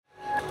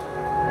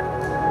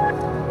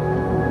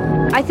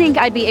I think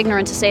I'd be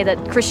ignorant to say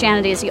that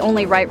Christianity is the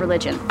only right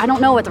religion. I don't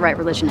know what the right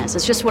religion is.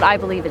 It's just what I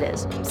believe it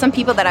is. Some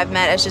people that I've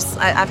met,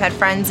 I've had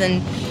friends,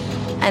 and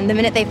the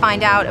minute they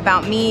find out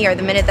about me, or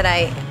the minute that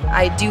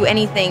I do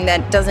anything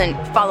that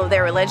doesn't follow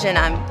their religion,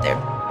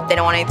 they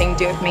don't want anything to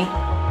do with me.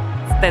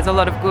 There's a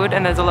lot of good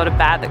and there's a lot of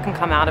bad that can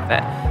come out of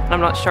it. And I'm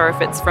not sure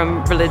if it's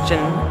from religion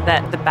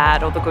that the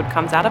bad or the good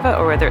comes out of it,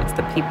 or whether it's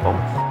the people.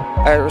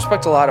 I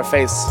respect a lot of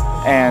faiths,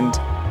 and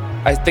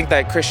I think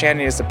that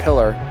Christianity is the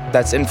pillar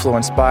that's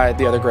influenced by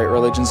the other great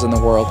religions in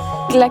the world.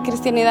 La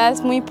cristianidad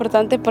es muy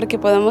importante porque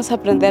podemos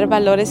aprender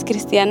valores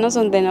cristianos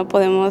donde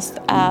descubrimos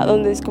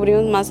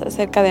más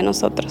acerca de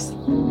nosotros.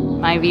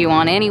 My view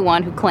on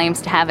anyone who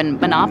claims to have a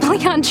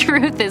monopoly on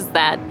truth is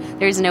that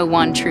there's no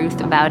one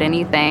truth about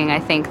anything. I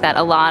think that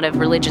a lot of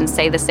religions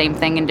say the same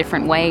thing in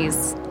different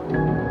ways.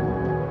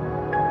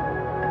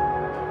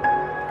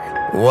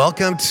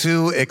 Welcome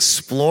to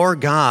Explore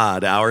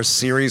God, our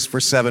series for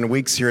 7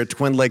 weeks here at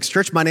Twin Lakes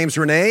Church. My name's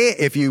Renee.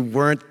 If you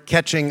weren't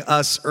catching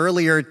us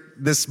earlier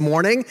this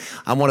morning,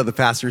 I'm one of the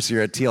pastors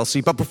here at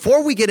TLC. But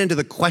before we get into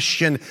the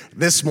question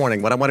this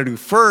morning, what I want to do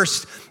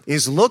first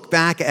is look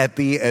back at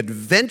the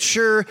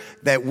adventure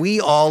that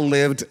we all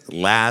lived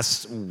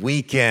last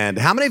weekend.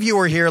 How many of you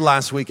were here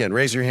last weekend?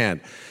 Raise your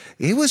hand.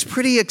 It was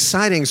pretty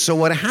exciting. So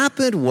what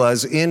happened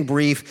was, in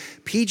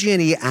brief,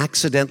 PG&E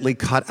accidentally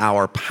cut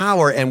our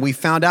power, and we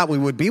found out we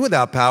would be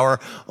without power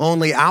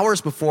only hours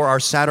before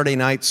our Saturday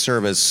night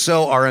service.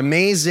 So our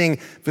amazing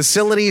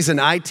facilities and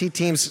IT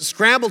teams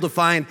scrambled to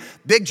find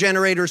big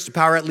generators to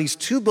power at least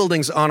 2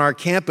 buildings on our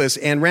campus,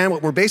 and ran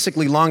what were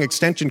basically long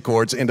extension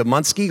cords into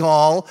Munskey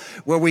Hall,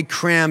 where we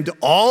crammed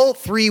all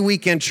 3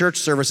 weekend church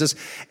services.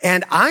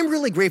 And I'm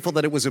really grateful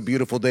that it was a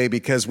beautiful day,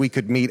 because we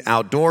could meet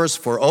outdoors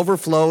for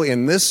overflow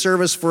in this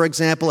service, for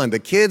example, and the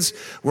kids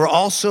were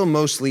also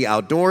mostly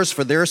outdoors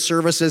for their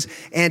services.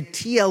 And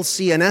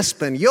TLC and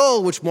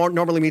Espanol, which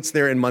normally meets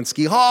there in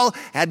Munskey Hall,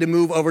 had to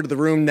move over to the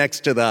room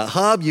next to the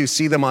hub. You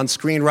see them on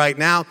screen right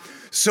now.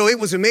 So it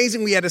was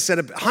amazing. We had to set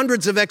up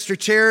hundreds of extra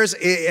chairs,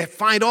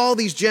 find all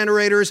these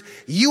generators.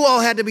 You all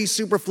had to be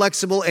super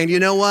flexible, and you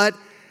know what?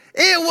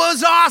 It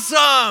was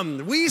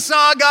awesome. We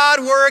saw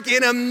God work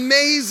in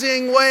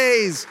amazing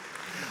ways.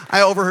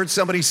 I overheard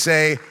somebody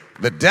say,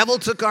 "The devil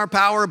took our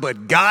power,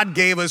 but God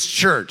gave us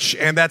church."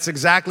 And that's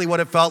exactly what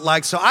it felt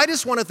like. So I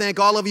just want to thank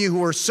all of you who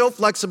were so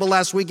flexible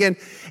last weekend.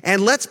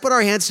 And let's put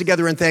our hands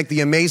together and thank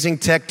the amazing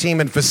tech team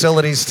and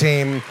facilities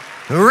team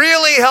who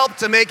really helped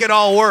to make it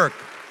all work.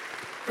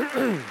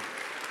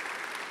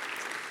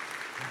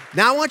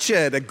 Now I want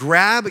you to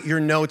grab your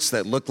notes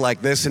that look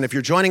like this. And if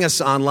you're joining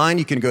us online,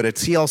 you can go to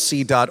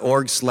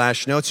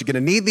tlc.org/notes. You're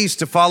going to need these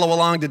to follow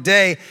along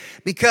today,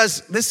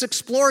 because this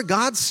Explore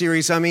God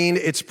series,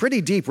 it's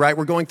pretty deep, right?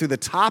 We're going through the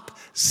top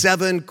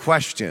 7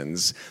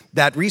 questions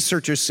that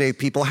researchers say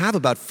people have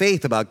about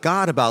faith, about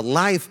God, about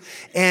life.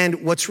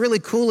 And what's really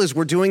cool is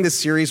we're doing this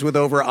series with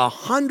over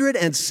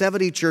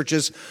 170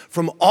 churches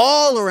from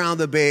all around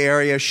the Bay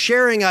Area,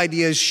 sharing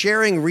ideas,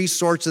 sharing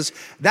resources.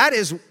 That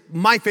is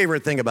my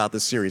favorite thing about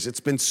this series. It's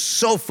been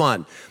so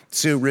fun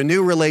to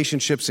renew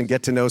relationships and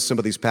get to know some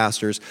of these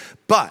pastors.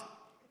 But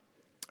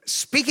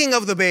speaking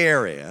of the Bay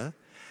Area,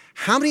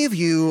 how many of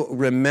you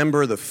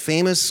remember the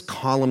famous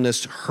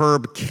columnist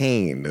Herb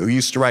Caen, who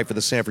used to write for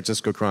the San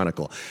Francisco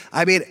Chronicle?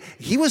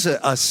 He was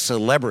a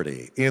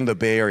celebrity in the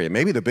Bay Area,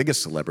 maybe the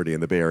biggest celebrity in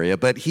the Bay Area,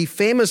 but he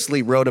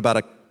famously wrote about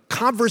a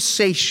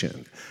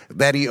conversation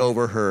that he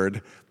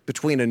overheard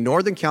between a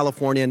Northern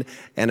Californian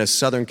and a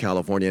Southern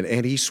Californian,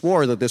 and he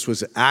swore that this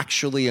was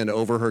actually an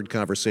overheard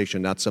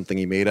conversation, not something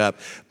he made up.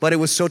 But it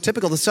was so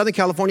typical. The Southern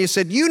California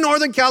said, "You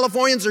Northern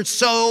Californians are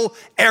so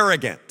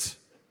arrogant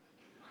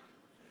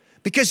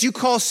because you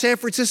call San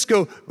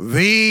Francisco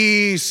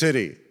the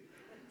city.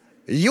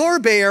 Your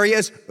Bay Area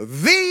is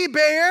the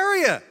Bay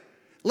Area.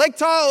 Lake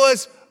Tahoe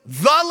is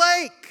the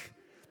lake,"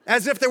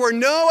 as if there were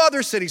no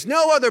other cities,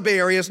 no other Bay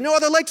Areas, no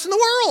other lakes in the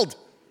world.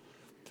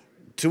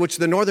 To which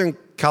the Northern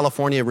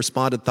California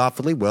responded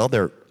thoughtfully, "Well,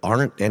 there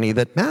aren't any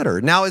that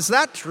matter." Now, is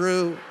that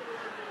true?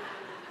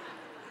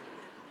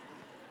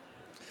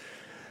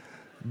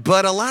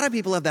 But a lot of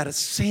people have that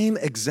same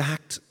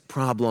exact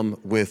problem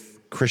with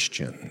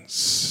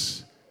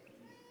Christians.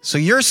 So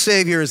your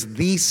Savior is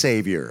the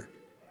Savior,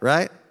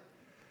 right?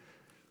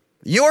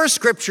 Your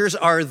scriptures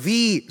are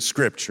the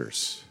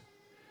scriptures.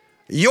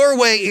 Your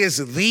way is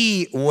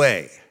the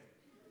way.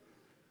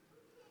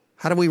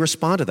 How do we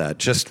respond to that?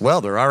 Just,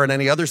 well, there aren't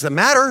any others that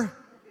matter?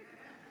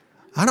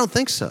 I don't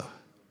think so.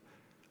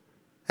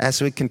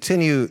 As we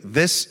continue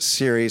this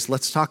series,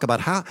 let's talk about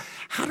how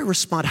to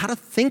respond, how to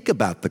think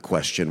about the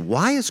question,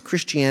 why is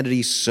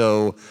Christianity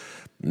so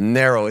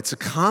narrow? It's a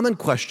common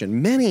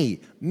question. Many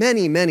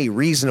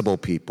reasonable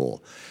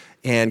people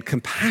and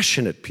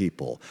compassionate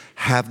people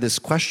have this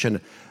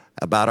question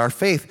about our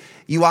faith.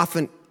 You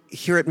often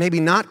hear it maybe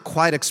not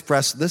quite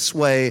expressed this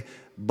way,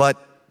 but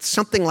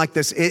something like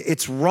this.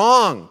 It's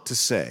wrong to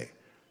say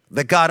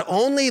that God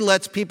only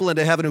lets people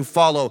into heaven who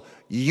follow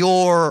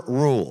your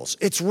rules.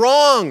 It's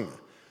wrong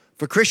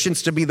for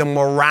Christians to be the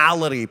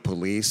morality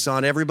police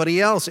on everybody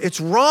else.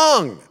 It's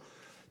wrong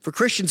for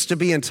Christians to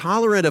be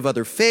intolerant of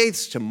other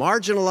faiths, to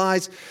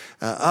marginalize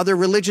other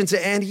religions,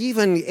 and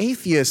even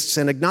atheists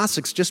and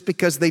agnostics just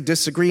because they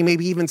disagree,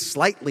 maybe even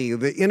slightly,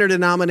 the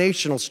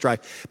interdenominational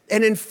strife.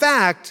 And in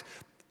fact,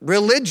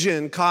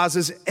 religion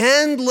causes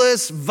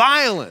endless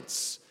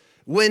violence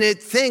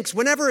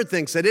whenever it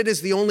thinks that it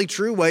is the only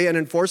true way and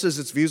enforces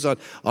its views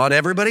on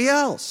everybody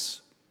else.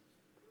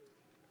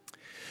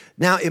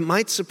 Now, it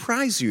might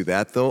surprise you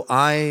that though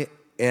I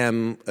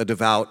am a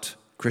devout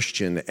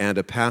Christian and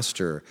a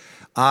pastor,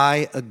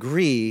 I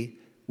agree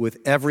with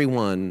every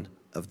one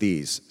of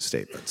these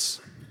statements.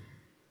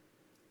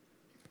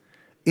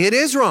 It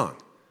is wrong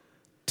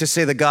to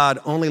say that God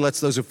only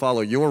lets those who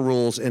follow your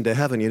rules into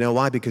heaven. You know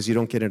why? Because you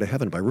don't get into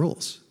heaven by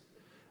rules.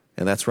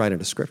 And that's right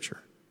into Scripture.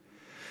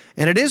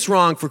 And it is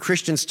wrong for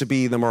Christians to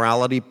be the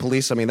morality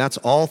police. I mean, that's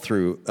all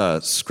through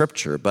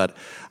Scripture. But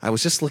I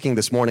was just looking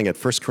this morning at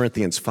 1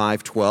 Corinthians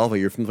 5:12. Are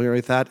you familiar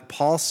with that?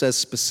 Paul says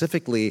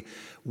specifically,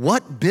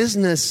 what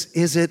business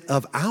is it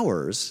of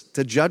ours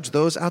to judge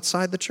those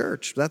outside the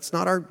church? That's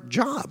not our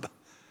job.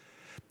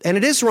 And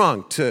it is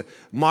wrong to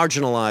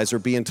marginalize or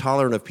be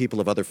intolerant of people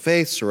of other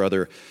faiths or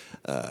other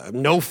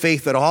no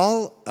faith at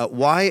all.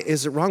 Why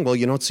is it wrong? Well,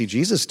 you don't see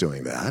Jesus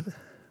doing that,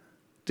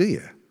 do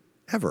you?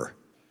 Ever.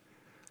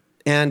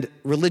 And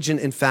religion,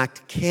 in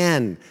fact,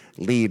 can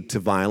lead to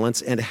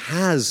violence and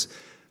has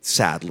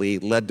sadly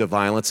led to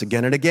violence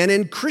again and again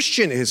in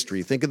Christian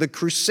history. Think of the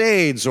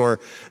Crusades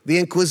or the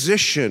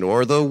Inquisition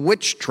or the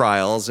witch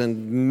trials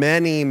and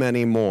many,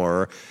 many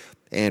more.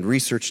 And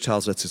research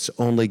tells us it's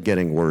only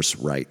getting worse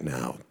right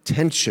now.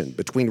 Tension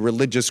between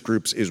religious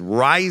groups is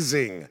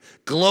rising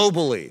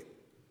globally,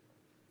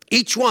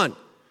 each one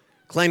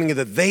claiming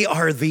that they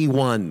are the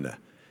one.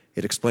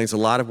 It explains a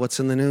lot of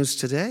what's in the news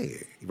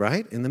today,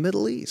 right, in the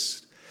Middle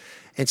East.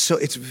 And so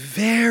it's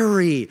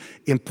very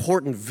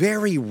important,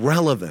 very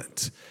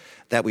relevant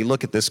that we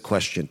look at this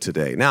question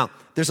today. Now,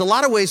 there's a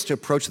lot of ways to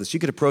approach this. You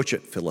could approach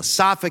it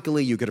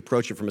philosophically. You could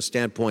approach it from a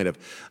standpoint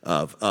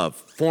of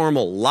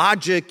formal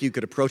logic. You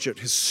could approach it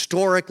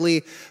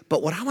historically.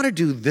 But what I want to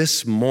do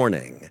this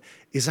morning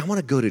is I want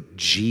to go to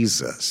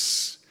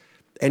Jesus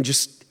and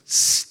just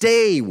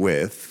stay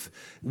with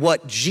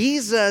what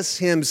Jesus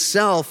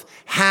himself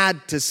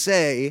had to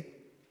say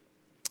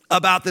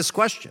about this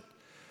question.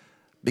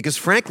 Because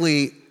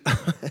frankly,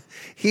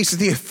 he's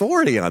the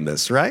authority on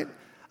this, right?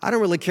 I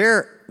don't really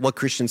care what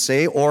Christians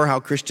say or how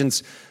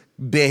Christians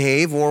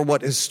behave or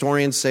what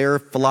historians say or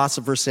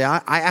philosophers say.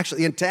 I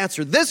actually, to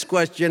answer this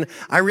question,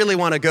 I really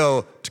want to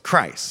go to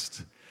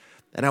Christ.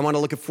 And I want to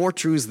look at 4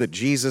 truths that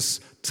Jesus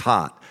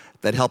taught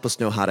that help us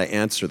know how to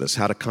answer this,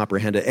 how to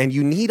comprehend it. And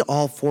you need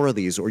all 4 of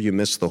these or you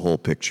miss the whole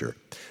picture.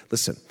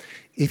 Listen,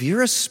 if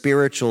you're a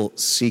spiritual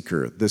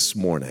seeker this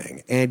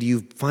morning and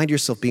you find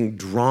yourself being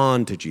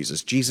drawn to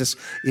Jesus, Jesus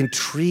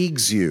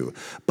intrigues you,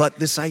 but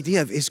this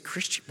idea of is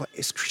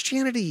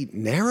Christianity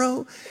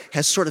narrow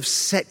has sort of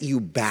set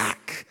you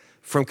back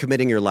from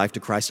committing your life to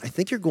Christ, I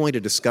think you're going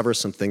to discover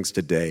some things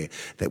today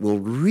that will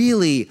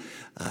really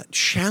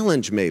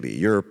challenge maybe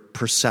your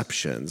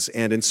perceptions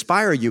and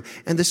inspire you.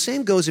 And the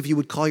same goes if you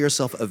would call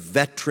yourself a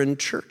veteran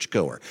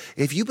churchgoer.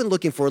 If you've been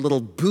looking for a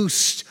little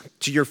boost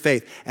to your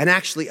faith and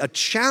actually a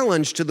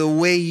challenge to the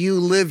way you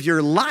live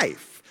your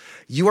life,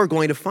 you are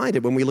going to find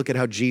it when we look at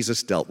how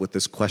Jesus dealt with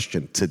this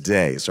question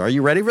today. So are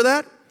you ready for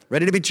that?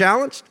 Ready to be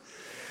challenged?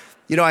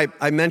 You know,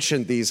 I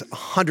mentioned these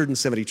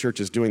 170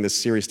 churches doing this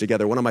series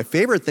together. One of my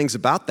favorite things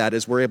about that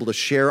is we're able to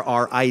share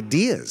our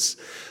ideas.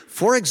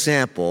 For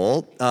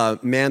example, a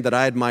man that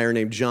I admire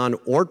named John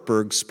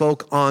Ortberg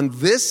spoke on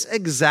this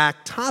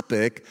exact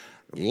topic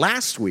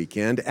last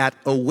weekend at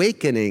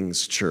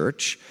Awakenings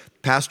Church,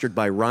 pastored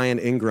by Ryan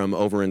Ingram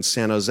over in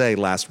San Jose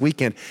last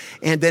weekend.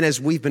 And then as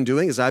I've been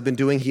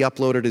doing, he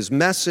uploaded his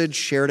message,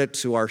 shared it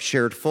to our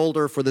shared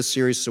folder for the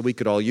series so we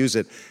could all use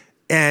it.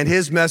 And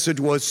his message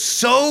was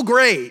so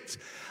great,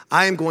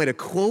 I am going to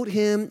quote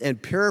him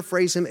and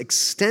paraphrase him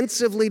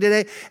extensively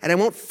today. And I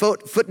won't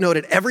footnote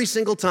it every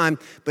single time,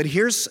 but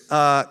here's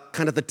kind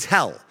of the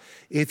tell.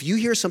 If you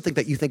hear something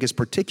that you think is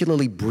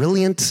particularly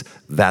brilliant,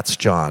 that's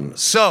John.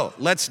 So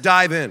let's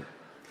dive in.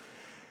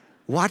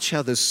 Watch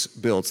how this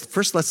builds.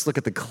 First, let's look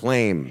at the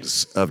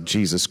claims of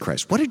Jesus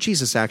Christ. What did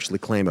Jesus actually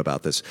claim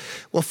about this?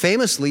 Well,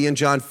 famously in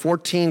John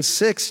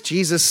 14:6,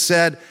 Jesus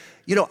said,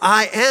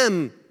 I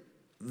am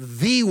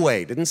the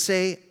way. Didn't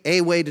say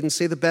a way, didn't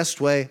say the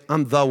best way.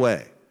 I'm the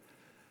way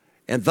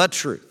and the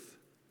truth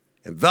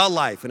and the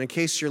life. And in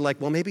case you're like,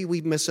 well, maybe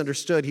we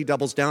misunderstood, he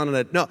doubles down on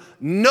it.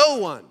 No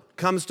one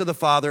comes to the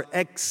Father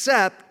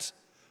except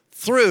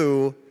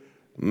through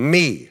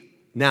me.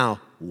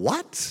 Now,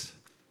 what?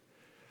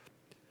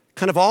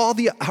 Kind of all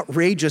the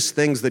outrageous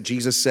things that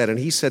Jesus said, and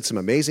he said some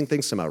amazing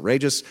things, some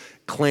outrageous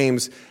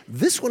claims.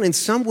 This one in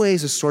some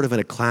ways is sort of in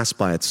a class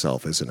by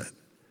itself, isn't it?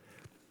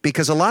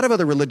 Because a lot of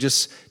other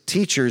religious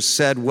teachers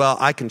said, well,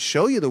 I can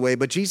show you the way,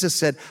 but Jesus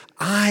said,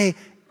 I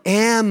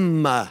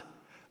am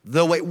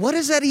the way. What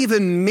does that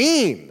even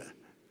mean?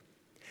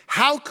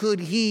 How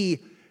could he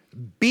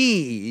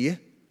be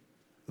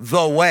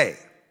the way.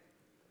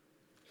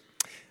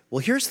 Well,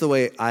 here's the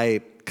way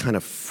I kind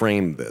of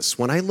frame this.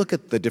 When I look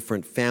at the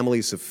different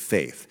families of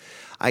faith,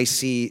 I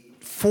see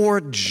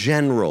 4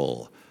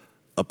 general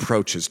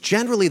approaches.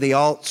 Generally, they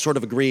all sort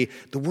of agree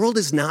the world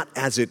is not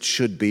as it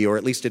should be, or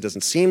at least it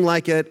doesn't seem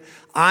like it.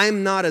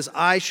 I'm not as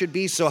I should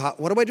be, so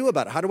what do I do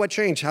about it? How do I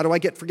change? How do I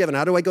get forgiven?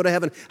 How do I go to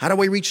heaven? How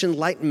do I reach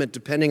enlightenment,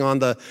 depending on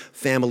the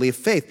family of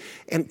faith?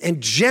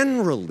 And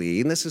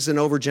generally, and this is an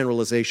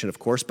overgeneralization, of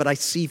course, but I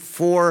see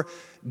 4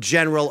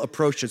 general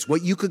approaches,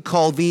 what you could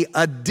call the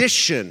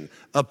addition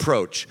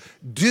approach.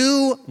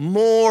 Do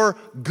more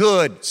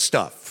good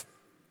stuff.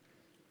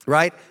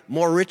 Right?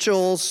 More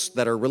rituals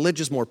that are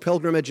religious, more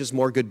pilgrimages,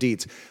 more good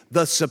deeds.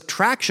 The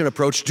subtraction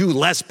approach, do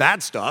less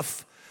bad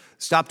stuff,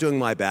 stop doing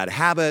my bad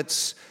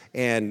habits,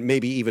 and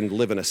maybe even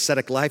live an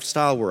ascetic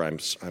lifestyle where I'm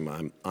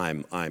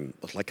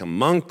like a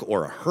monk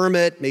or a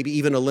hermit, maybe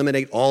even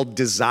eliminate all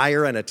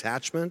desire and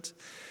attachment.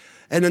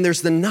 And then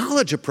there's the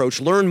knowledge approach,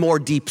 learn more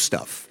deep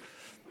stuff.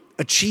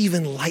 Achieve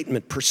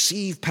enlightenment,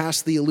 perceive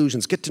past the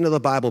illusions, get to know the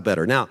Bible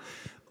better. Now,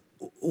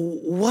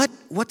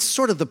 what's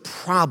sort of the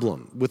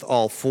problem with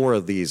all 4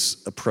 of these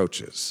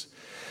approaches?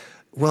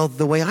 Well,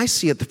 the way I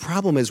see it, the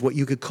problem is what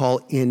you could call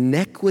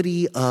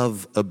inequity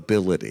of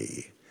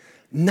ability.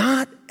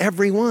 Not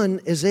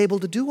everyone is able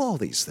to do all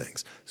these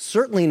things.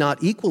 Certainly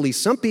not equally.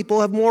 Some people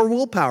have more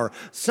willpower.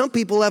 Some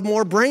people have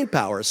more brain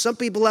power. Some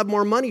people have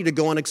more money to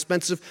go on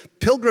expensive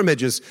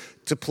pilgrimages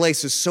to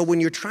places. So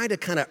when you're trying to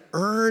kind of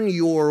earn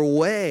your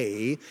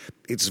way,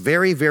 it's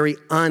very, very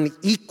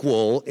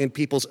unequal in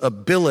people's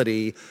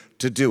ability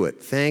to do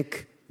it.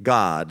 Thank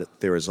God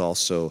there is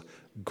also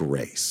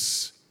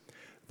grace.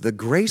 The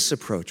grace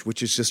approach,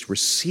 which is just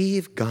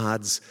receive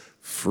God's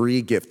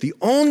free gift. The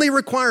only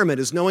requirement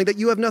is knowing that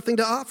you have nothing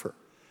to offer.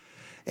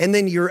 And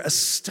then you're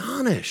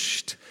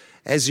astonished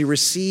as you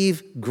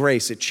receive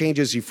grace. It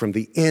changes you from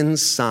the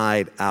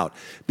inside out.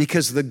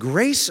 Because the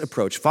grace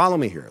approach, follow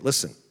me here,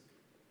 listen.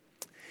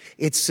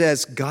 It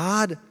says,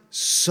 God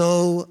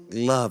so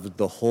loved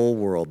the whole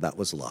world that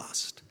was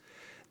lost,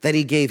 that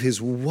he gave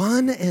his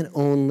one and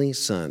only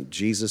Son,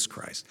 Jesus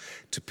Christ,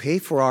 to pay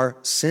for our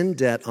sin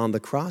debt on the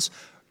cross,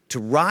 to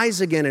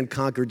rise again and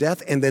conquer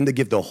death, and then to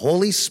give the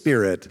Holy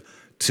Spirit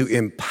to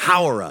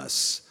empower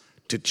us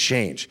to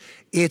change.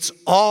 It's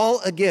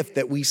all a gift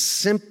that we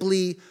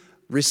simply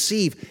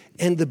receive.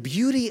 And the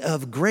beauty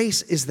of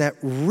grace is that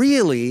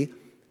really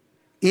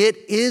it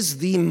is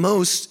the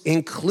most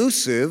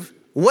inclusive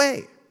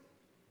way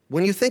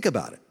when you think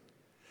about it.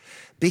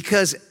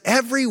 Because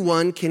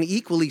everyone can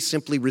equally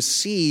simply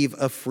receive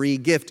a free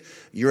gift.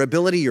 Your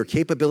ability, your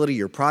capability,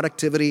 your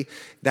productivity,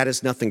 that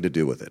has nothing to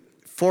do with it.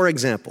 For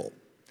example,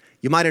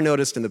 you might have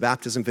noticed in the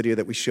baptism video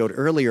that we showed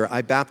earlier,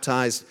 I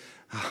baptized,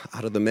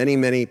 out of the many,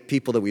 many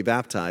people that we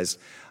baptized,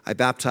 I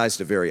baptized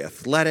a very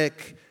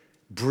athletic,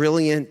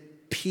 brilliant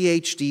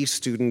PhD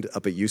student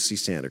up at UC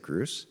Santa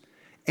Cruz.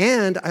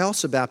 And I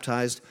also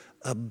baptized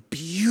a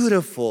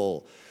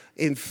beautiful,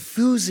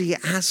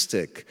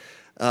 enthusiastic,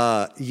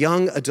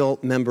 young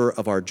adult member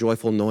of our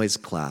Joyful Noise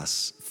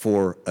class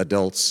for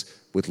adults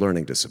with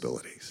learning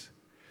disabilities.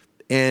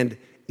 And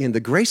in the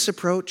grace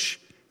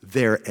approach,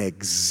 they're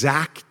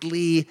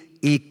exactly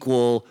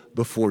equal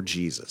before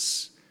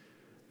Jesus.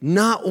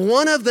 Not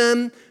one of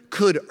them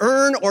could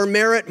earn or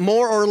merit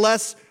more or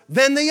less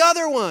than the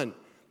other one,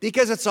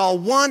 because it's all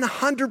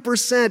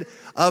 100%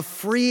 a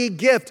free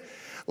gift.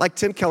 Like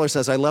Tim Keller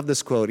says, I love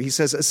this quote. He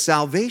says, a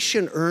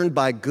salvation earned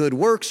by good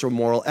works or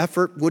moral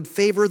effort would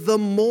favor the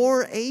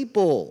more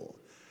able,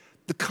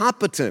 the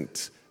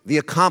competent, the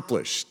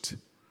accomplished,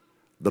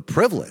 the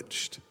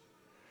privileged.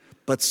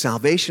 But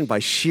salvation by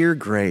sheer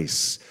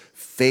grace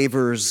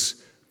favors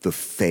the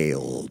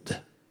failed,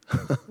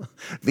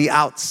 the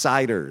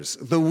outsiders,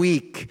 the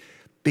weak,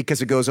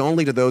 because it goes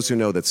only to those who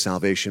know that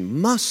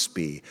salvation must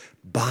be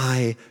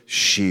by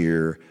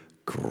sheer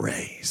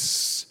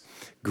grace.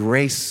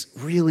 Grace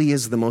really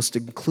is the most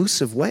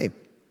inclusive way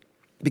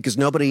because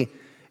nobody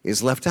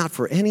is left out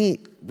for any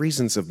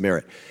reasons of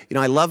merit. You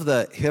know, I love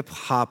the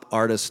hip-hop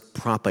artist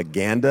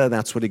Propaganda.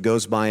 That's what he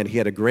goes by, and he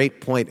had a great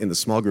point in the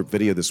small group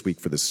video this week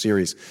for this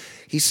series.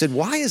 He said,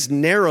 why is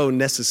narrow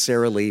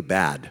necessarily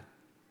bad?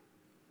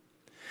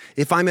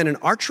 If I'm in an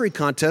archery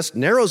contest,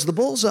 narrow's the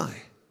bullseye.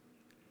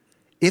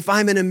 If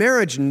I'm in a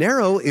marriage,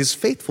 narrow is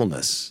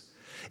faithfulness.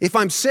 If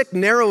I'm sick,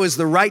 narrow is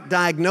the right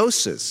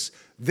diagnosis.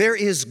 There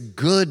is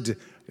good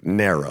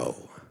narrow.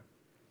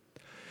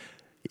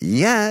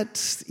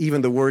 Yet,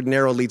 even the word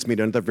narrow leads me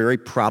to another very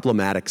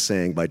problematic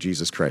saying by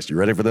Jesus Christ. You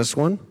ready for this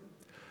one?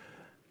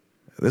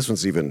 This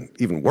one's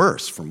even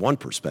worse from one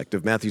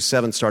perspective. Matthew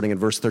 7, starting in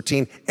verse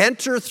 13.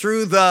 Enter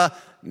through the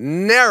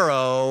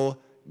narrow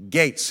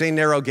gate. Say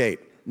narrow gate.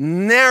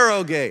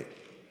 Narrow gate.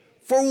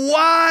 For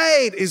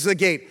wide is the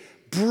gate.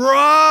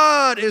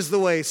 Broad is the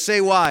way. Say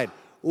wide.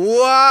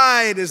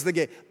 Wide is the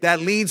gate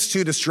that leads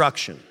to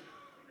destruction.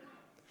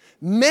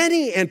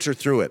 Many enter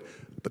through it,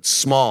 but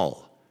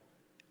small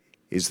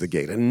is the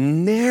gate.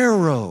 And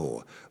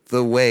narrow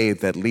the way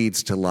that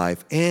leads to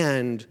life.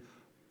 And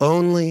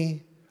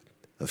only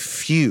a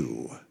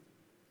few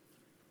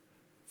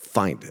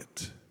find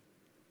it.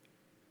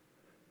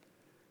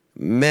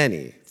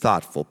 Many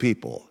thoughtful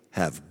people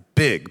have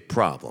big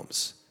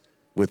problems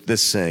with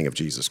this saying of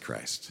Jesus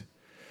Christ.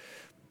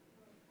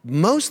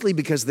 Mostly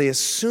because they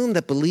assume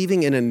that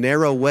believing in a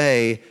narrow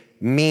way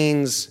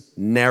means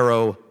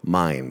narrow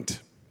mind.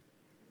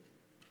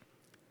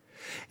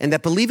 And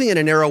that believing in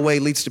a narrow way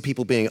leads to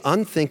people being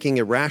unthinking,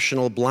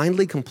 irrational,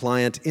 blindly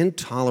compliant,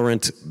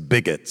 intolerant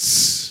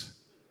bigots.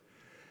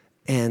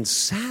 And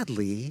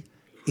sadly,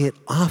 it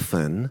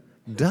often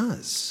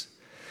does.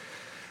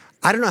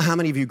 I don't know how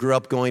many of you grew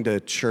up going to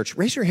church.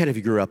 Raise your hand if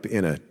you grew up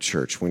in a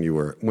church when you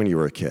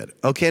were a kid.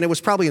 Okay, and it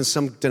was probably in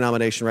some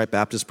denomination, right?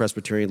 Baptist,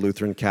 Presbyterian,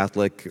 Lutheran,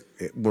 Catholic.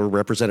 We're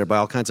represented by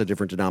all kinds of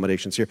different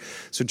denominations here.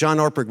 So John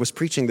Ortberg was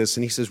preaching this,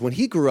 and he says when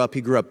he grew up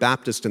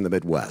Baptist in the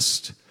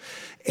Midwest.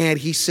 And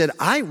he said,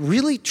 I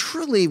really,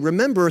 truly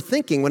remember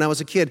thinking when I was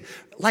a kid,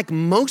 like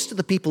most of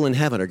the people in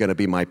heaven are going to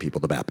be my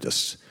people, the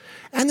Baptists.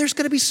 And there's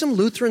going to be some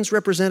Lutherans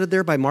represented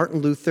there by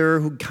Martin Luther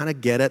who kind of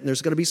get it. And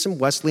there's going to be some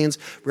Wesleyans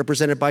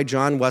represented by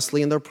John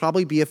Wesley. And there'll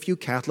probably be a few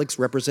Catholics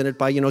represented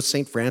by,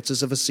 St.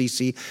 Francis of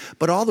Assisi.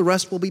 But all the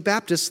rest will be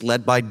Baptists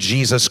led by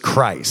Jesus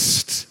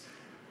Christ.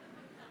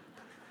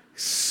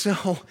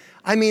 So,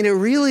 it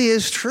really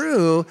is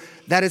true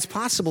that it's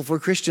possible for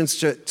Christians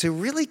to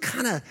really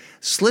kind of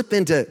slip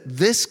into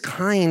this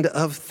kind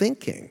of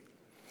thinking,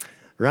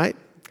 right?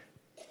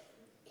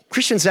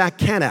 Christians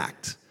can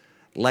act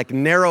like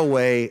narrow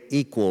way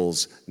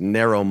equals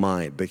narrow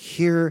mind. But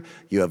here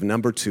you have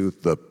number 2,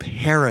 the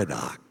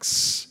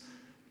paradox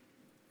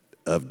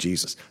of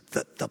Jesus.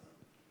 The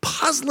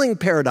puzzling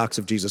paradox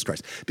of Jesus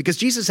Christ. Because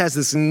Jesus has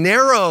this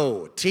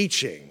narrow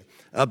teaching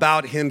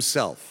about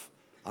himself.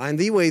 I am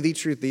the way, the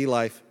truth, the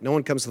life. No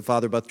one comes to the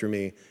Father but through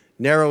me.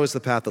 Narrow is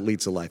the path that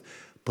leads to life.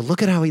 But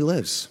look at how he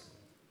lives.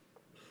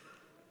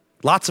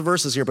 Lots of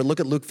verses here, but look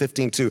at Luke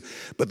 15:2.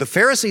 But the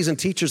Pharisees and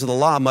teachers of the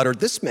law muttered,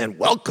 this man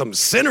welcomes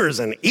sinners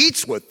and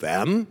eats with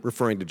them,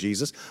 referring to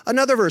Jesus.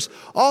 Another verse,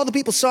 all the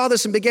people saw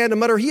this and began to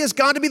mutter, he has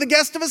gone to be the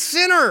guest of a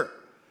sinner.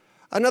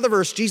 Another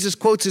verse, Jesus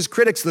quotes his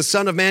critics, the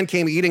Son of Man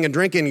came eating and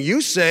drinking.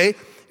 You say,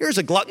 here's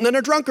a glutton and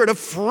a drunkard, a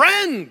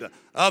friend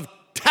of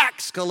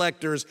tax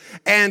collectors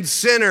and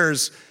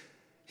sinners.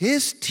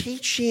 His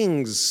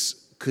teachings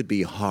could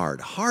be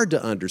hard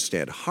to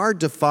understand,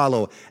 hard to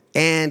follow,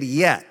 and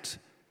yet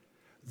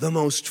the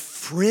most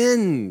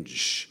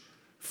fringe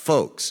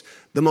folks,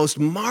 the most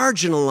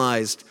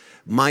marginalized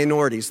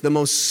minorities, the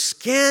most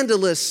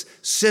scandalous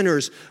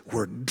sinners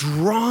were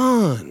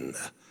drawn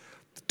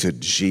to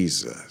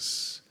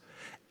Jesus.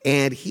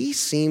 And he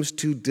seems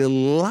to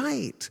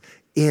delight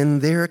in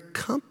their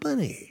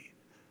company.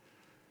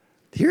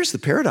 Here's the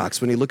paradox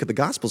when you look at the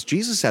Gospels.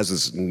 Jesus has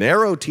this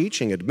narrow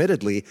teaching,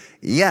 admittedly,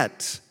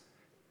 yet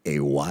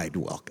a wide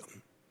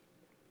welcome.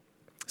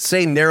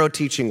 Say narrow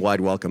teaching,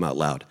 wide welcome out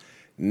loud.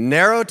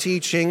 Narrow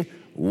teaching,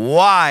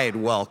 wide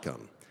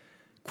welcome.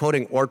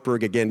 Quoting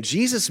Ortberg again,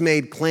 Jesus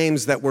made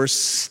claims that were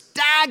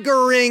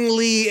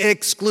staggeringly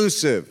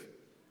exclusive.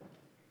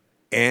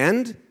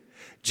 And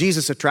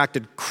Jesus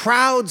attracted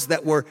crowds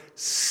that were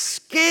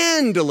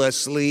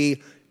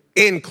scandalously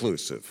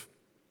inclusive.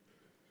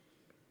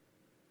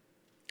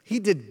 He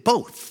did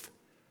both.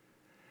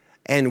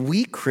 And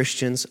we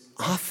Christians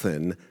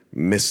often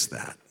miss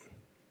that.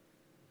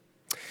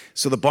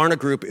 So the Barna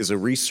Group is a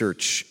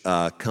research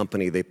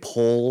company. They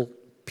poll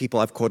people.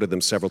 I've quoted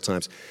them several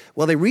times.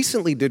 Well, they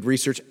recently did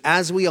research.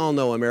 As we all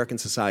know, American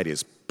society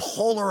is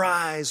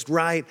polarized,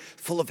 right?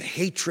 Full of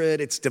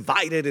hatred. It's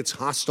divided. It's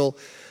hostile.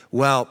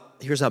 Well,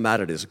 here's how bad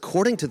it is.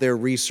 According to their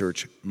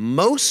research,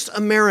 most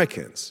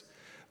Americans,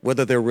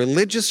 whether they're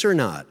religious or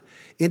not,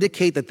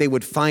 indicate that they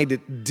would find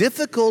it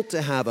difficult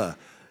to have a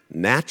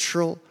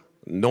natural,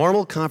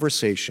 normal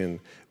conversation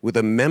with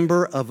a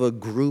member of a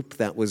group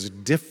that was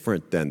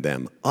different than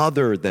them,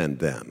 other than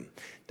them.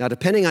 Now,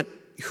 depending on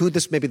who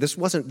this may be, this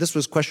was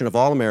a question of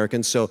all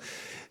Americans, so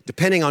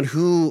depending on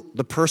who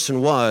the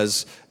person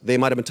was, they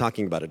might have been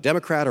talking about a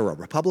Democrat or a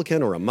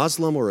Republican or a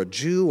Muslim or a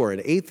Jew or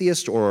an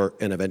atheist or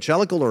an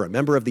evangelical or a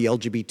member of the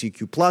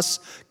LGBTQ plus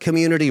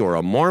community or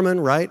a Mormon,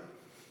 right?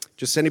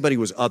 Just anybody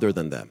who was other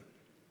than them.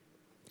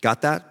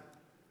 Got that?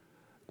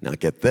 Now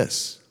get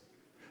this.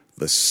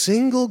 The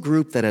single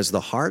group that has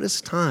the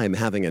hardest time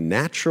having a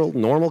natural,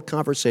 normal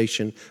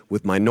conversation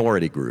with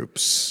minority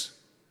groups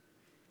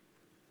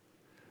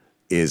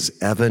is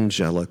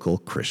evangelical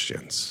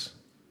Christians,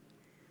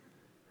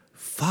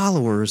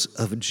 followers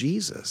of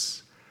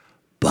Jesus.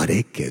 But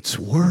it gets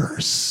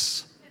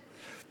worse.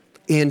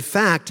 In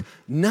fact,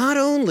 not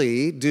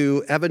only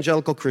do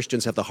evangelical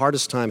Christians have the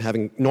hardest time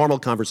having normal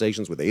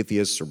conversations with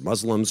atheists or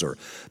Muslims or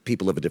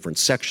people of a different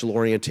sexual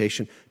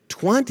orientation,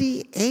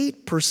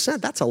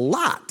 28%, that's a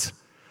lot,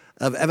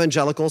 of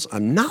evangelicals,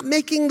 I'm not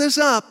making this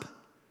up,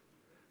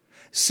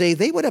 say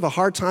they would have a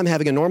hard time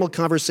having a normal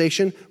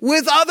conversation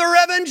with other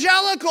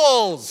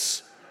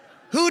evangelicals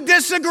who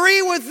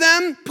disagree with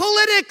them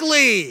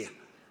politically.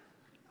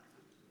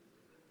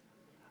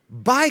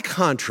 By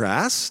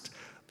contrast,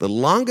 the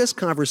longest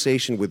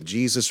conversation with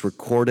Jesus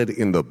recorded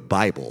in the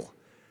Bible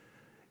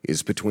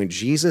is between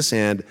Jesus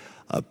and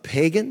a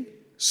pagan,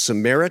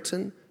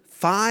 Samaritan,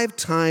 5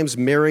 times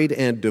married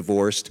and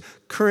divorced,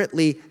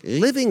 currently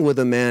living with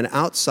a man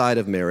outside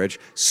of marriage,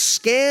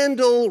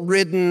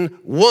 scandal-ridden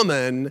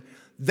woman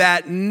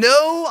that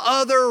no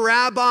other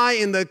rabbi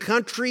in the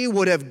country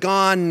would have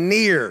gone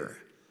near.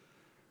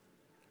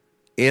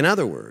 In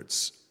other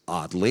words,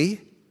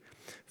 oddly,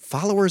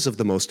 followers of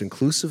the most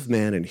inclusive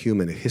man in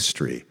human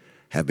history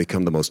have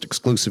become the most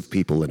exclusive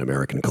people in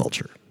American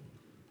culture.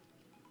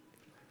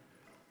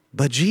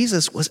 But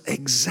Jesus was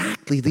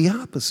exactly the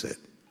opposite.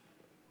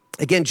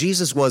 Again,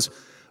 Jesus was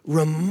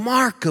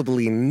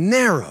remarkably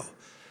narrow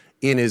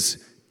in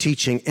his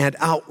teaching and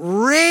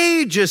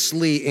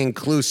outrageously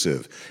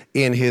inclusive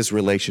in his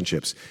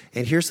relationships.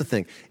 And here's the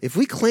thing. If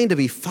we claim to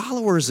be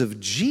followers of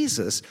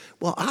Jesus,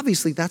 well,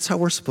 obviously that's how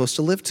we're supposed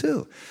to live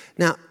too.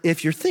 Now,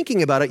 if you're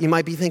thinking about it, you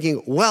might be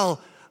thinking, well,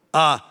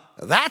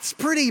 that's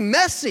pretty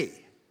messy.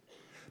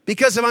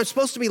 Because if I'm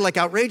supposed to be like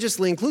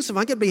outrageously inclusive,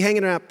 I'm going to be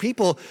hanging out with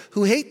people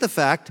who hate the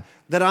fact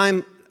that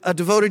I'm a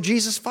devoted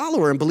Jesus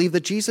follower and believe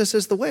that Jesus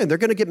is the way. And they're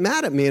going to get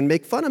mad at me and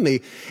make fun of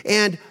me.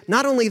 And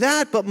not only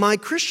that, but my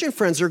Christian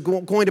friends are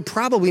going to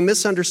probably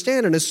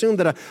misunderstand and assume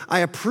that I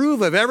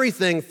approve of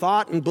everything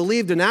thought and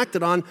believed and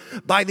acted on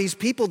by these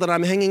people that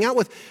I'm hanging out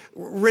with.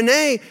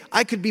 Renee,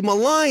 I could be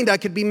maligned. I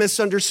could be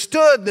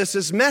misunderstood. This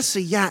is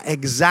messy. Yeah,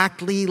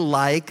 exactly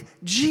like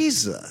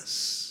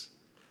Jesus.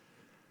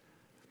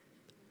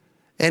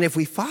 And if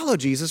we follow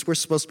Jesus, we're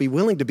supposed to be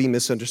willing to be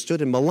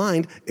misunderstood and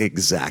maligned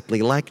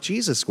exactly like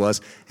Jesus was.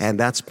 And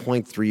that's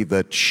point 3,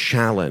 the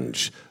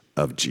challenge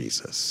of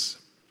Jesus.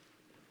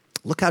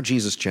 Look how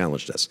Jesus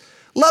challenged us.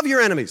 Love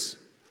your enemies.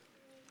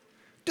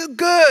 Do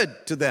good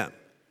to them.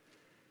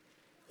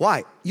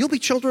 Why? You'll be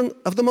children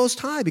of the Most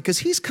High because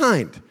he's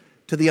kind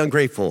to the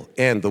ungrateful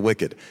and the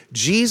wicked.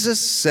 Jesus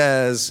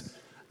says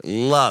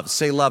love.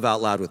 Say love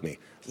out loud with me.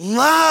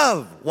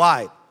 Love.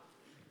 Why?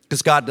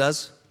 Because God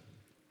does.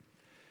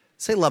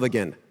 Say love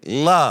again.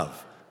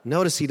 Love.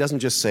 Notice he doesn't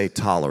just say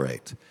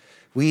tolerate.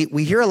 We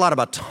hear a lot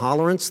about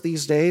tolerance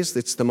these days.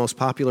 It's the most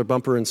popular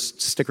bumper and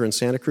sticker in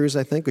Santa Cruz,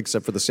 I think,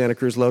 except for the Santa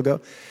Cruz logo.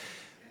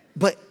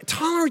 But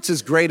tolerance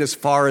is great as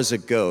far as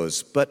it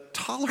goes, but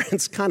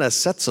tolerance kind of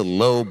sets a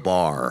low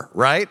bar,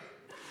 right?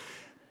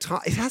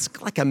 It has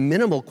like a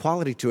minimal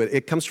quality to it.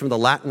 It comes from the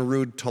Latin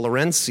root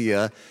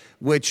tolerantia,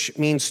 which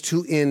means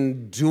to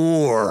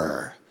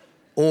endure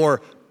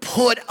or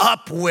put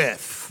up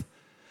with.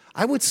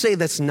 I would say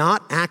that's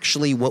not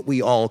actually what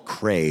we all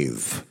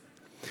crave.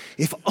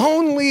 If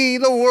only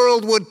the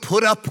world would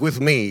put up with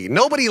me.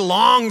 Nobody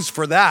longs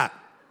for that.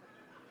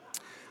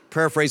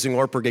 Paraphrasing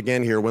Ortberg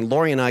again here, when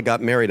Lori and I got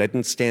married, I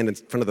didn't stand in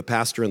front of the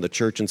pastor in the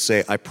church and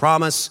say, I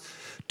promise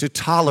to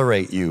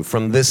tolerate you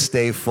from this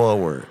day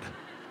forward,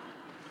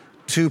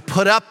 to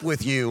put up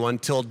with you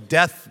until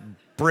death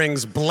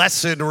brings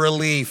blessed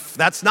relief.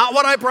 That's not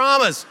what I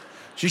promised.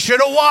 She should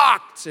have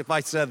walked if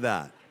I said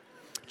that.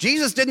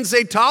 Jesus didn't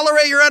say,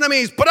 tolerate your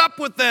enemies, put up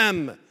with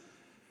them.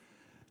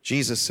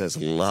 Jesus says,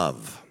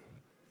 love.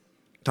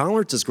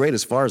 Tolerance is great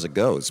as far as it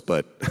goes,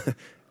 but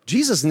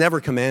Jesus never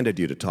commanded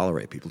you to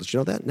tolerate people. Did you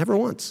know that? Never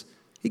once.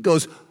 He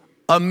goes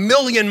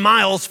 1,000,000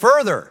 miles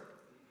further,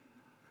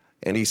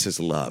 and he says,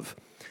 love.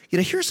 You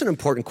know, here's an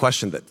important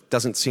question that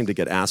doesn't seem to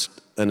get asked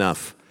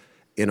enough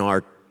in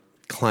our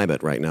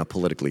climate right now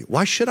politically.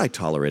 Why should I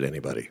tolerate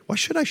anybody? Why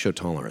should I show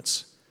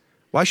tolerance?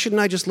 Why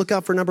shouldn't I just look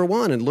out for number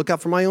one and look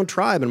out for my own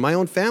tribe and my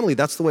own family?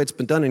 That's the way it's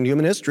been done in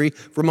human history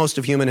for most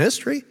of human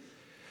history.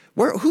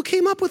 Who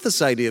came up with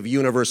this idea of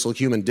universal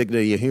human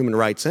dignity and human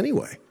rights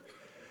anyway?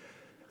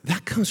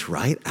 That comes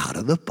right out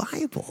of the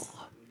Bible.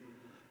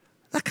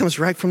 That comes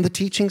right from the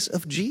teachings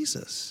of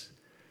Jesus.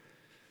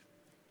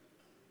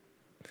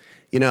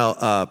 You know,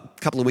 a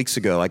couple of weeks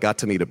ago, I got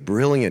to meet a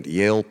brilliant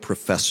Yale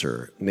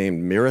professor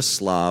named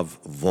Miroslav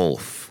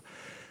Volf.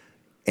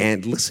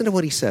 And listen to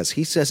what he says.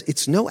 He says,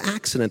 it's no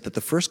accident that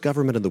the first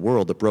government in the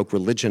world that broke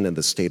religion and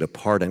the state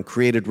apart and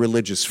created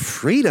religious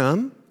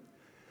freedom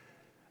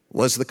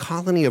was the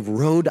colony of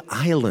Rhode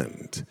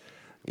Island,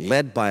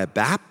 led by a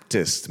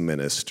Baptist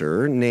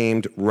minister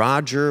named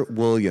Roger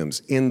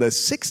Williams in the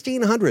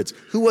 1600s,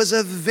 who was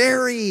a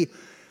very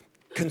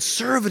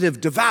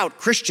conservative, devout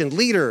Christian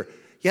leader.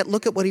 Yet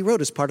look at what he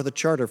wrote as part of the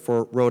charter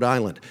for Rhode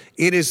Island.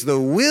 It is the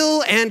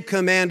will and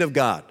command of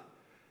God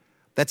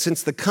that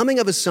since the coming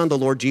of his son, the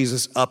Lord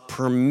Jesus, a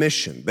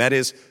permission, that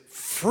is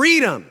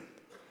freedom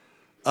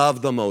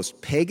of the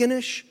most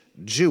paganish,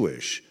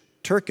 Jewish,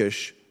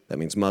 Turkish, that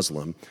means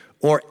Muslim,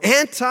 or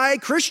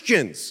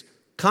anti-Christians,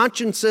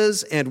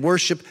 consciences and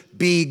worship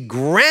be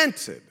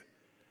granted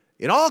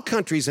in all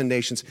countries and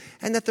nations,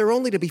 and that they're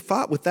only to be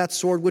fought with that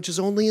sword which is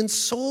only in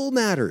soul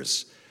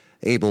matters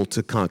able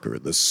to conquer,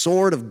 the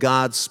sword of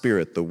God's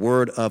Spirit, the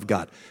word of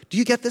God. Do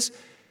you get this?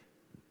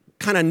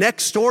 Kind of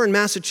next door in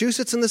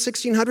Massachusetts in the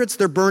 1600s,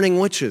 they're burning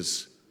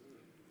witches.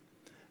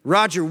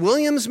 Roger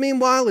Williams,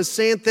 meanwhile, is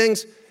saying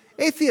things,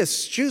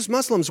 atheists, Jews,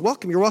 Muslims,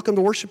 welcome. You're welcome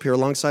to worship here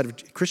alongside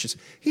of Christians.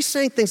 He's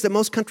saying things that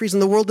most countries in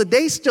the world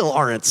today still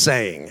aren't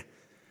saying.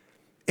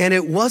 And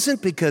it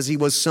wasn't because he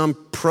was some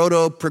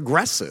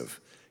proto-progressive.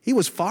 He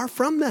was far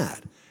from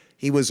that.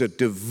 He was a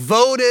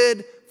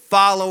devoted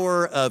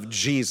follower of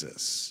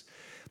Jesus.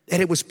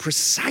 And it was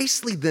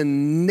precisely the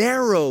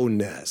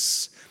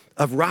narrowness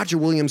of Roger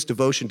Williams'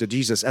 devotion to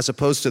Jesus as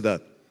opposed to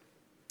the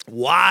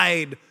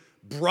wide,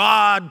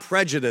 broad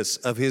prejudice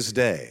of his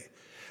day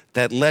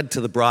that led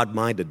to the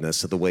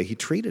broad-mindedness of the way he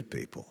treated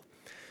people.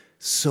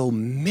 So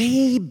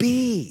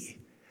maybe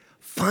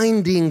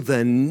finding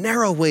the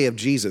narrow way of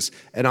Jesus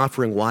and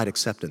offering wide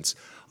acceptance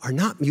are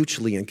not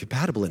mutually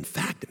incompatible. In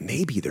fact,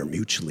 maybe they're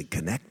mutually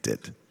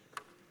connected.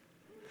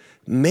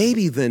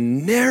 Maybe the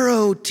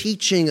narrow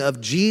teaching of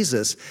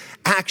Jesus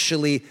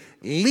actually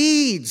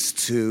leads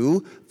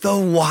to the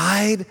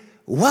wide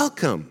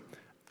welcome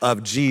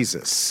of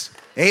Jesus.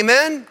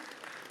 Amen?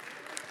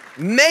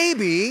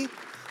 Maybe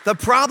the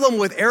problem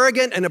with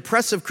arrogant and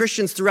oppressive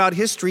Christians throughout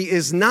history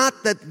is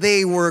not that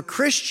they were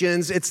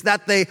Christians, it's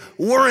that they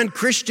weren't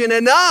Christian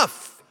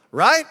enough,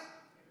 right?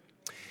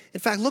 In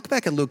fact, look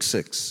back at Luke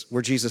 6,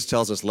 where Jesus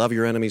tells us, love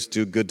your enemies,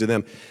 do good to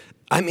them.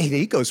 I mean,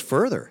 he goes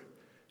further.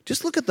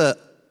 Just look at the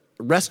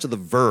rest of the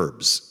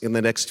verbs in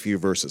the next few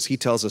verses. He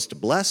tells us to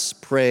bless,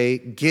 pray,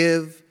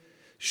 give,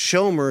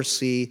 show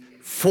mercy,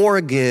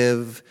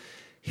 forgive.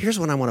 Here's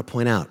what I want to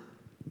point out.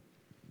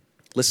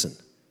 Listen,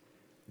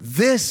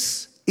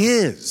 this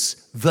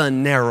is the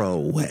narrow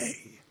way.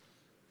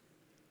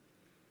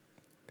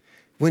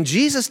 When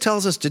Jesus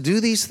tells us to do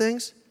these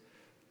things,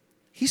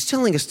 he's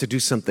telling us to do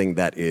something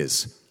that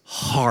is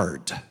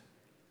hard.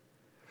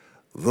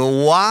 The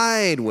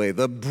wide way,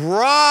 the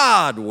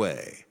broad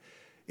way,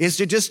 is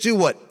to just do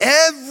what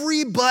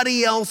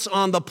everybody else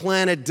on the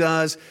planet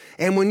does.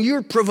 And when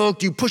you're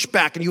provoked, you push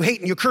back and you hate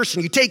and you curse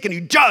and you take and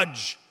you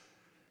judge.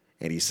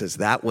 And he says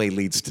that way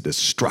leads to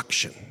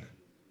destruction.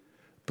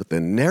 But the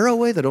narrow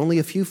way that only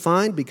a few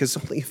find, because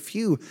only a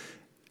few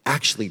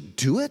actually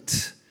do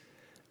it,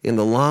 in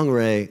the long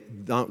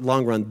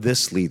run,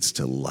 this leads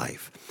to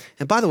life.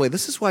 And by the way,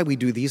 this is why we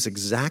do these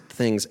exact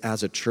things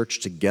as a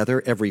church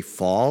together every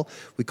fall.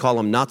 We call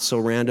them not so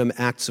random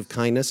acts of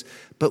kindness,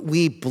 but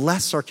we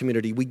bless our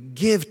community. We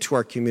give to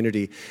our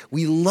community.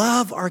 We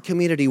love our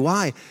community.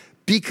 Why?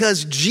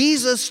 Because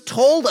Jesus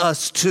told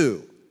us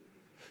to.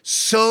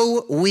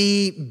 So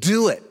we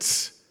do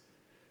it.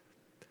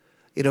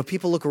 You know,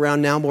 people look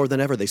around now more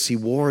than ever. They see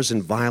wars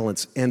and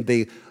violence, and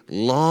they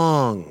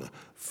long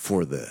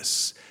for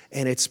this.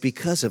 And it's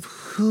because of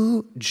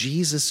who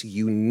Jesus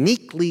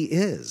uniquely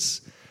is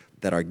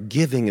that our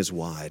giving is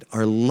wide,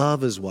 our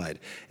love is wide,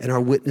 and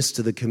our witness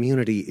to the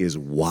community is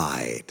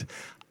wide.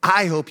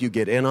 I hope you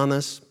get in on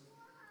this.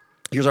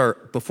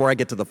 Before I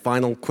get to the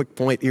final quick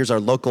point, here's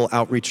our local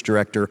outreach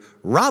director,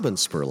 Robin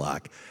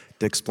Spurlock,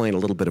 to explain a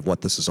little bit of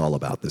what this is all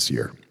about this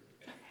year.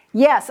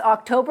 Yes,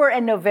 October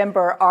and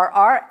November are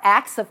our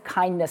Acts of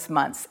Kindness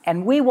months,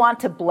 and we want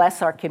to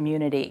bless our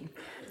community.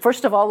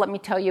 First of all, let me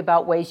tell you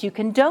about ways you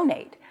can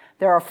donate.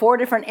 There are 4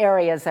 different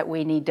areas that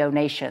we need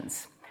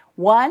donations.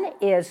 One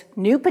is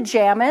new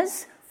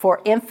pajamas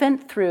for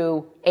infant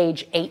through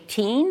age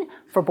 18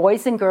 for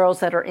boys and girls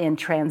that are in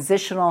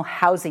transitional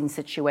housing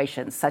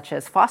situations, such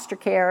as foster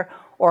care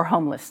or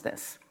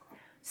homelessness.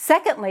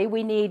 Secondly,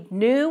 we need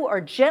new or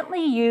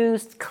gently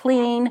used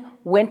clean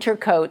winter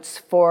coats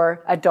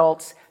for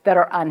adults that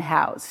are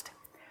unhoused.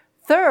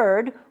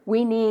 Third,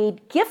 we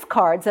need gift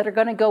cards that are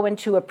going to go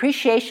into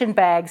appreciation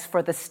bags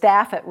for the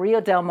staff at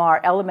Rio Del Mar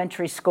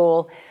Elementary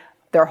School,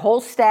 their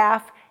whole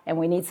staff, and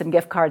we need some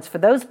gift cards for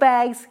those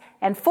bags.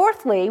 And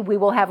fourthly, we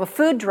will have a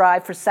food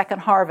drive for Second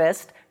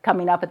Harvest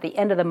coming up at the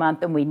end of the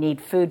month, and we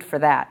need food for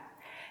that.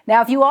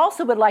 Now, if you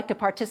also would like to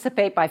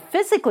participate by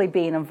physically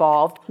being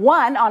involved,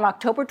 on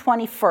October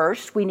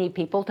 21st, we need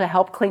people to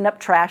help clean up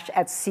trash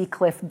at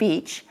Seacliff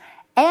Beach.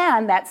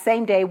 And that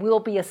same day, we'll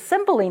be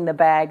assembling the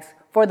bags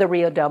for the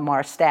Rio Del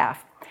Mar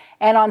staff.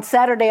 And on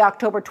Saturday,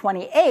 October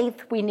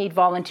 28th, we need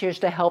volunteers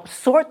to help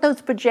sort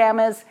those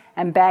pajamas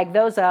and bag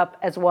those up,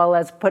 as well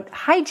as put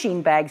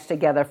hygiene bags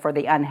together for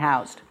the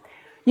unhoused.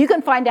 You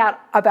can find out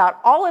about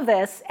all of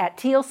this at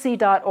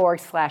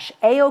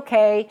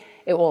tlc.org/AOK.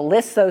 It will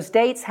list those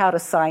dates, how to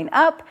sign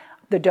up,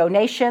 the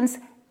donations,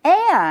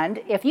 and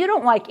if you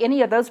don't like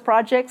any of those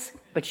projects,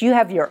 but you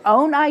have your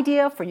own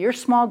idea for your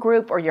small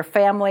group or your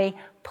family,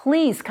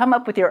 please come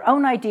up with your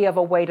own idea of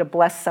a way to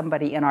bless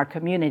somebody in our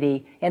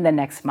community in the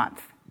next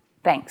month.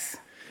 Thanks.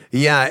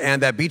 Yeah,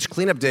 and that beach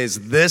cleanup day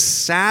is this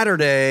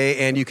Saturday,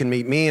 and you can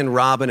meet me and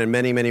Robin and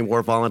many, many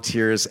more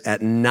volunteers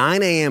at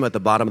 9 a.m. at the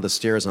bottom of the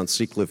stairs on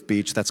Seacliff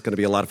Beach. That's going to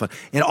be a lot of fun.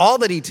 And all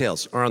the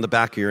details are on the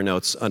back of your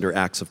notes under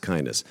Acts of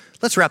Kindness.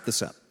 Let's wrap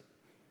this up.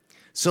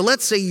 So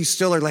let's say you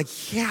still are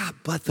like, yeah,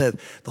 but the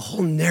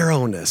whole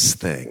narrowness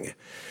thing,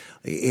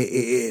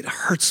 it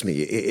hurts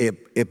me.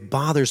 It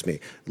bothers me.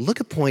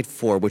 Look at point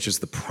 4, which is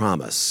the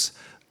promise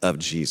of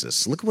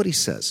Jesus. Look at what he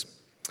says.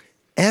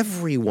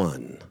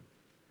 Everyone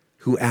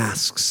who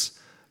asks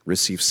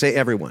receives. Say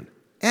everyone.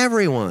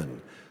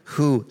 Everyone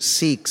who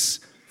seeks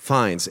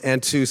finds.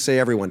 And to say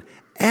everyone.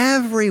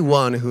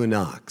 Everyone who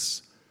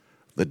knocks,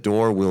 the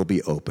door will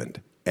be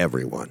opened.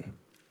 Everyone.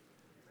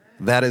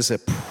 That is a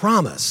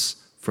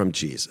promise from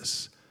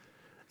Jesus.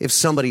 If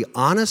somebody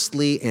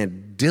honestly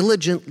and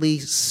diligently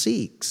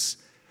seeks,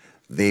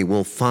 they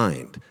will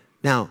find.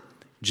 Now,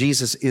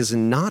 Jesus is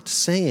not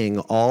saying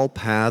all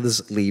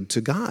paths lead to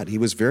God. He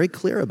was very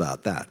clear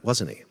about that,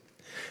 wasn't he?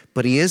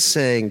 But he is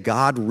saying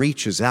God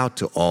reaches out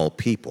to all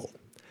people,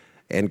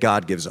 and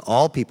God gives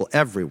all people,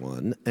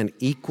 everyone, an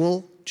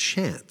equal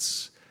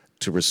chance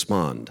to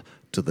respond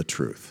to the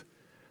truth.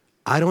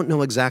 I don't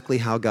know exactly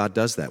how God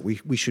does that.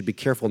 We should be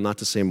careful not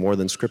to say more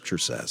than Scripture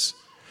says.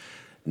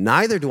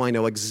 Neither do I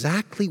know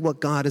exactly what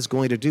God is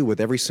going to do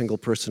with every single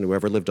person who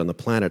ever lived on the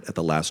planet at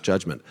the last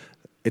judgment.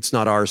 It's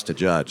not ours to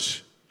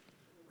judge.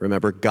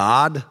 Remember,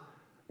 God,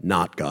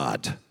 not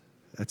God.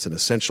 That's an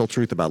essential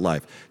truth about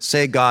life.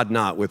 Say God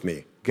not with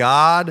me.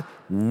 God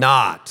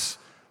not.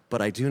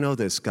 But I do know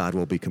this, God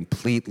will be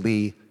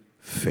completely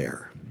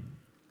fair.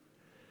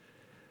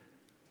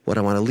 What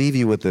I want to leave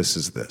you with this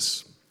is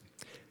this.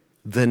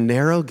 The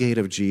narrow gate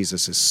of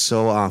Jesus is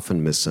so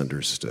often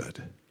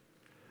misunderstood.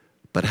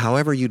 But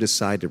however you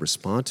decide to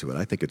respond to it,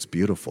 I think it's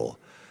beautiful.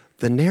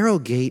 The narrow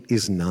gate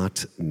is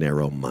not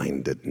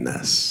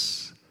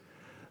narrow-mindedness.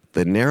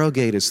 The narrow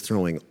gate is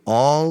throwing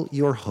all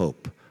your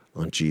hope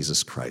on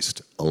Jesus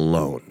Christ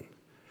alone.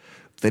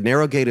 The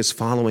narrow gate is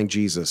following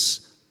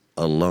Jesus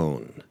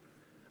alone.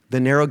 The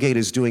narrow gate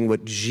is doing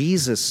what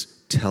Jesus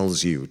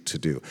tells you to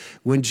do.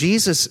 When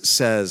Jesus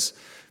says,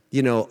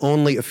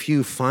 only a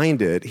few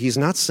find it, he's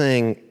not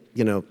saying,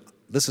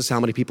 this is how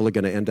many people are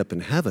going to end up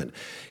in heaven.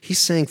 He's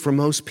saying for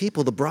most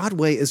people, the broad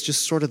way is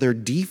just sort of their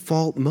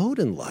default mode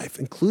in life,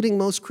 including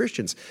most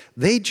Christians.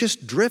 They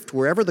just drift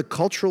wherever the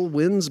cultural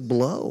winds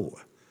blow,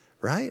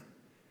 right?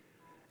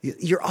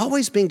 You're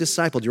always being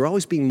discipled. You're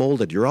always being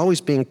molded. You're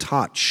always being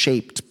taught,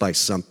 shaped by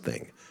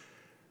something.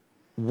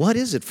 What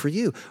is it for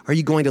you? Are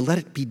you going to let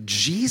it be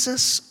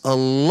Jesus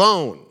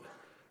alone?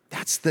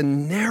 That's the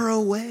narrow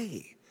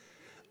way.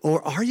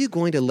 Or are you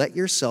going to let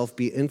yourself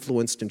be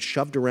influenced and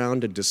shoved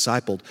around and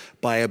discipled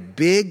by a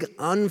big,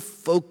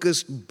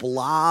 unfocused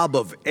blob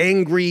of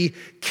angry,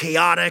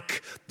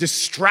 chaotic,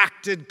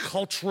 distracted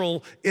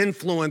cultural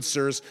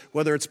influencers,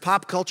 whether it's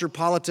pop culture,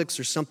 politics,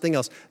 or something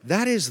else?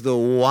 That is the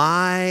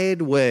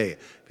wide way.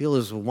 People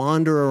just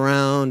wander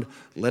around,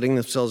 letting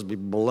themselves be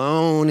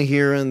blown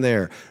here and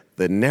there.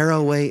 The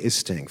narrow way is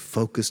staying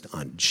focused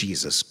on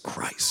Jesus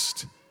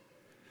Christ.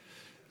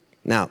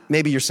 Now,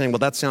 maybe you're saying, well,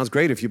 that sounds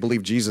great if you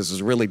believe Jesus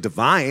is really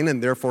divine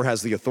and therefore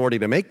has the authority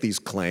to make these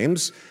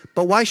claims,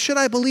 but why should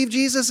I believe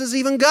Jesus is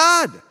even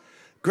God?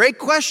 Great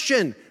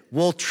question.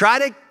 We'll try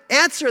to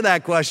answer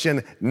that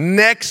question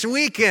next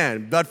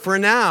weekend. But for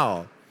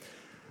now,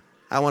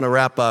 I want to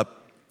wrap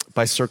up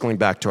by circling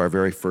back to our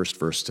very first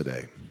verse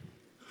today,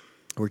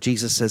 where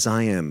Jesus says,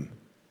 I am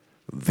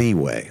the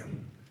way.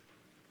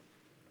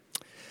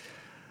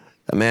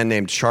 A man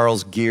named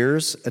Charles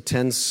Gears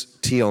attends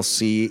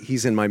TLC.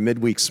 He's in my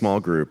midweek small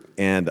group.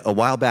 And a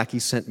while back, he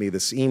sent me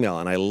this email,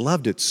 and I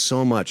loved it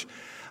so much.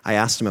 I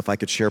asked him if I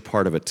could share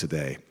part of it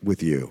today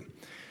with you.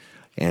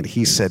 And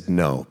he said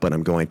no, but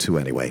I'm going to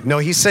anyway. No,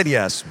 he said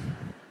yes.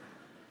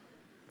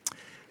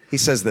 He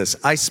says this,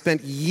 I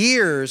spent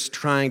years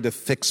trying to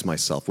fix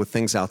myself with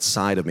things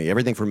outside of me,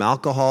 everything from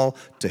alcohol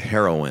to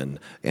heroin,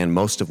 and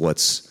most of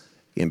what's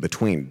in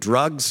between.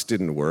 Drugs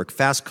didn't work.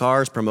 Fast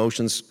cars,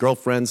 promotions,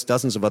 girlfriends,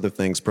 dozens of other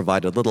things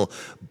provided little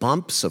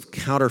bumps of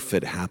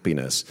counterfeit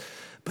happiness.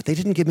 But they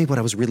didn't give me what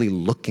I was really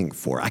looking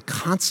for. I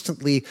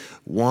constantly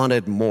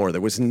wanted more.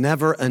 There was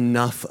never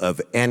enough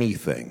of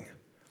anything.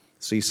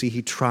 So you see,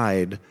 he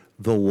tried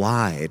the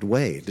wide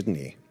way, didn't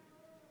he?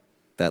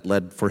 That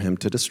led for him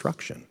to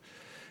destruction.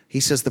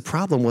 He says the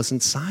problem was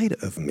inside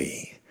of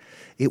me.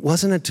 It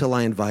wasn't until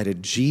I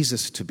invited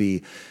Jesus to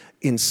be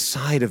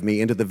inside of me,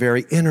 into the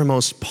very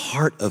innermost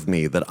part of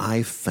me, that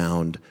I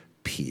found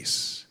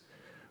peace.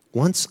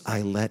 Once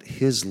I let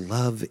his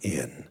love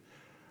in,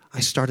 I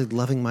started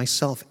loving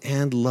myself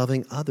and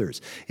loving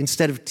others.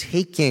 Instead of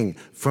taking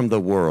from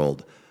the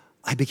world,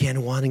 I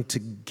began wanting to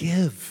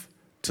give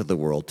to the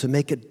world, to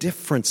make a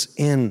difference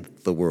in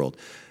the world.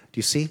 Do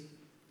you see?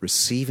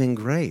 Receiving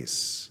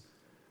grace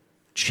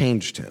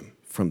changed him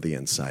from the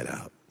inside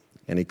out.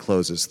 And he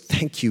closes,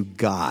 thank you,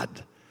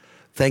 God.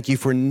 Thank you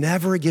for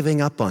never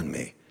giving up on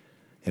me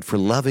and for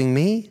loving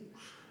me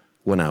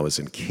when I was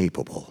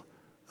incapable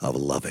of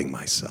loving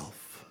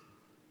myself.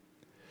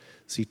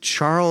 See,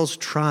 Charles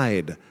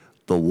tried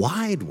the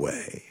wide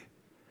way,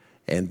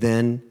 and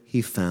then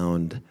he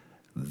found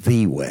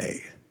the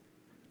way,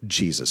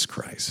 Jesus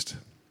Christ.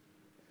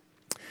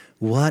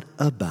 What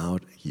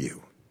about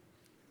you?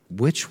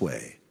 Which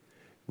way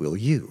will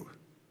you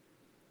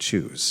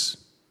choose?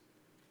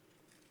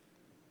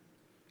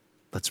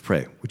 Let's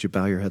pray. Would you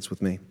bow your heads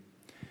with me?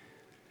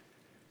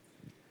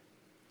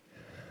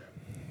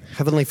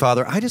 Heavenly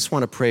Father, I just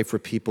want to pray for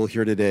people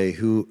here today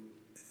who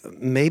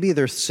maybe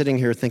they're sitting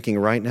here thinking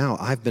right now,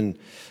 I've been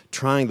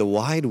trying the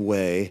wide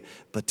way,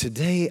 but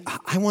today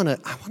I want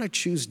to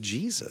choose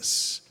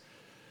Jesus.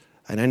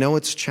 And I know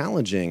it's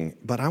challenging,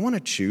 but I want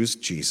to choose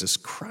Jesus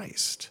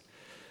Christ.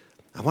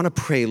 I want to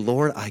pray,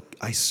 Lord,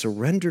 I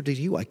surrender to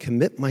you. I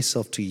commit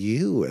myself to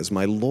you as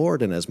my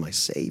Lord and as my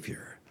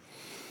Savior.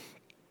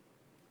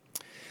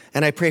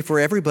 And I pray for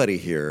everybody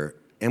here,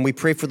 and we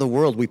pray for the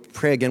world. We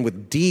pray again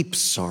with deep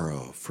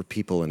sorrow for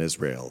people in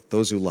Israel,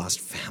 those who lost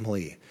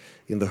family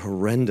in the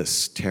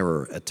horrendous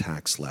terror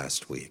attacks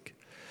last week,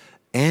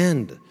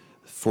 and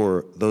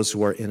for those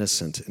who are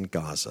innocent in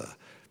Gaza,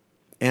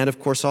 and of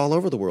course all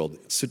over the world,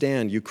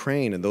 Sudan,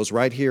 Ukraine, and those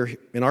right here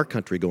in our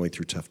country going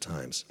through tough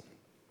times.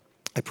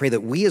 I pray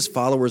that we as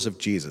followers of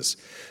Jesus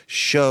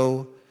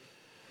show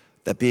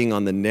that being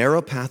on the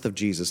narrow path of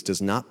Jesus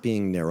does not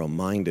being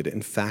narrow-minded.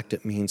 In fact,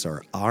 it means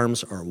our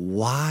arms are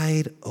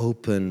wide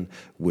open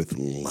with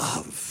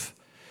love,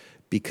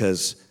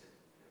 because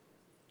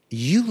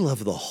you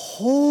love the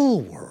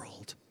whole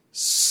world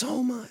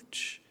so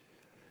much.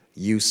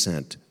 You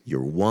sent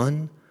your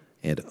one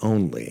and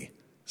only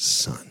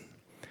Son.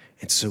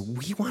 And so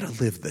we want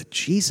to live the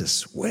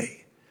Jesus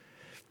way.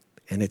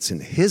 And it's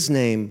in his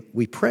name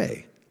we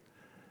pray.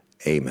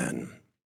 Amen.